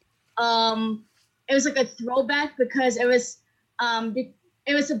watched, it was like a throwback because it was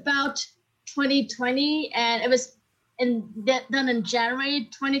about 2020 and it was done in January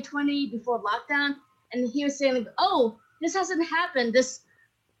 2020 before lockdown. And he was saying, like, oh, this hasn't happened. This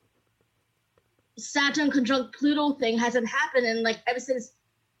Saturn conjunct Pluto thing hasn't happened in like ever since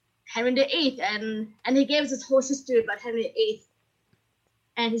Henry VIII. And he gave us this whole history about Henry VIII.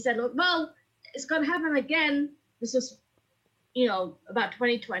 And he said, well, it's going to happen again. This was, about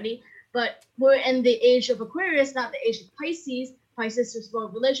 2020. But we're in the age of Aquarius, not the age of Pisces. Pisces is more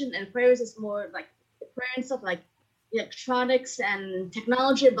religion, and Aquarius is more like Aquarian stuff like electronics and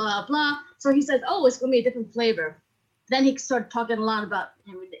technology, blah, blah, blah. So he says, oh, it's going to be a different flavor. Then he started talking a lot about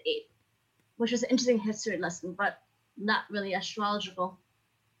Henry VIII, which was an interesting history lesson, but not really astrological.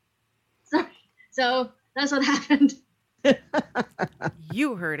 Sorry. So that's what happened.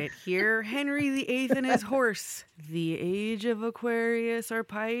 You heard it here. Henry VIII and his horse. The age of Aquarius or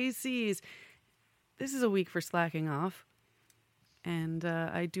Pisces. This is a week for slacking off. And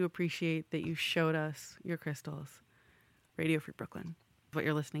I do appreciate that you showed us your crystals. Radio Free Brooklyn. What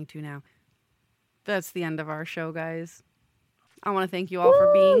you're listening to now. That's the end of our show, guys. I want to thank you all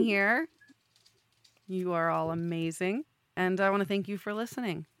for being here. You are all amazing. And I want to thank you for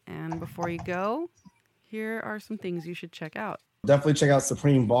listening. And before you go, here are some things you should check out. Definitely check out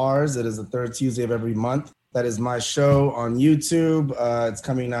Supreme Bars. It is the third Tuesday of every month. That is my show on YouTube. It's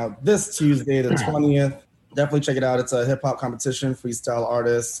coming out this Tuesday, the 20th. Definitely check it out. It's a hip-hop competition. Freestyle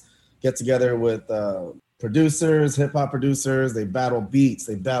artists get together with producers, hip-hop producers. They battle beats.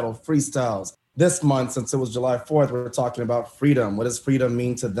 They battle freestyles. This month, since it was July 4th, we're talking about freedom. What does freedom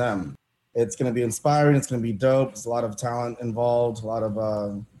mean to them? It's going to be inspiring. It's going to be dope. There's a lot of talent involved, a lot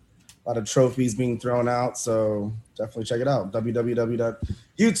of trophies being thrown out. So definitely check it out.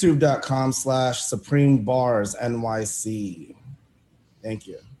 www.youtube.com/SupremeBarsNYC. Thank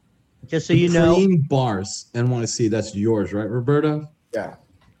you. Just so you know. Supreme Bars NYC. That's yours, right, Roberto? Yeah.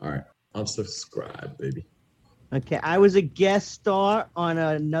 All right. I'll subscribe, baby. Okay. I was a guest star on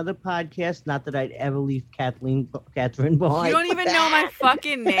another podcast. Not that I'd ever leave Catherine behind. You don't even know my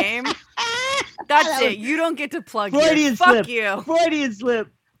fucking name. That's it. You don't get to plug Freudian it. Fuck slip. you. Freudian slip.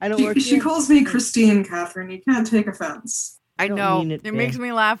 I don't work She here. calls me Christine, Catherine. You can't take offense. I don't know. mean It it, makes man.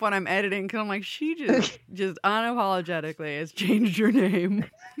 me laugh when I'm editing because I'm like, she just unapologetically has changed your name.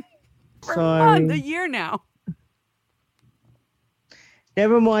 For a month, a Sorry. year now.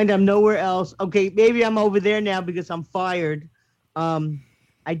 Never mind. I'm nowhere else. Okay, maybe I'm over there now because I'm fired.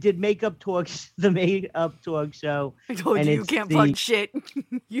 I did makeup talks, the makeup talk show. I told and you you it's can't the- plug shit.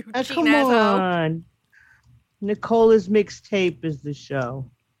 You Oh, cheating come asshole. on. Nicola's Mixtape is the show.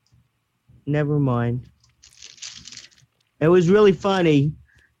 Never mind. It was really funny.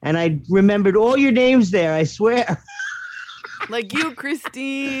 And I remembered all your names there, I swear. Like you,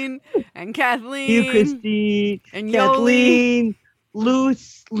 Christine, and Kathleen. You, Christine, and Yoli. Kathleen,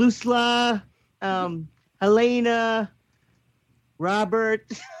 Lucla, Helena, Robert,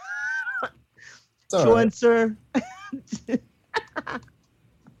 all right. Schwanzer.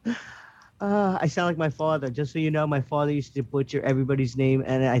 I sound like my father. Just so you know, my father used to butcher everybody's name,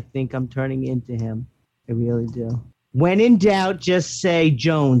 and I think I'm turning into him. I really do. When in doubt, just say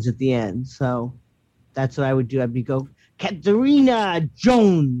Jones at the end. So that's what I would do. I'd go, Katharina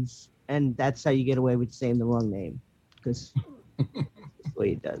Jones. And that's how you get away with saying the wrong name. Because that's the way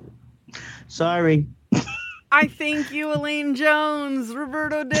he does it. Sorry. I thank you, Elaine Jones,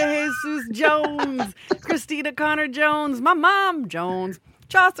 Roberto De Jesus Jones, Christina Connor Jones, my mom Jones,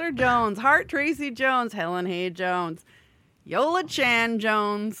 Chaucer Jones, Hart Tracy Jones, Helen Hay Jones, Yola Chan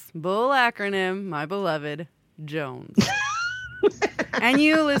Jones, bull acronym, my beloved Jones. And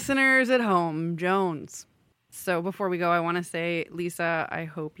you listeners at home, Jones. So before we go, I want to say, Lisa, I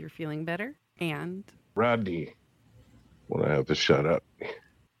hope you're feeling better. And Rodney, when I have to shut up.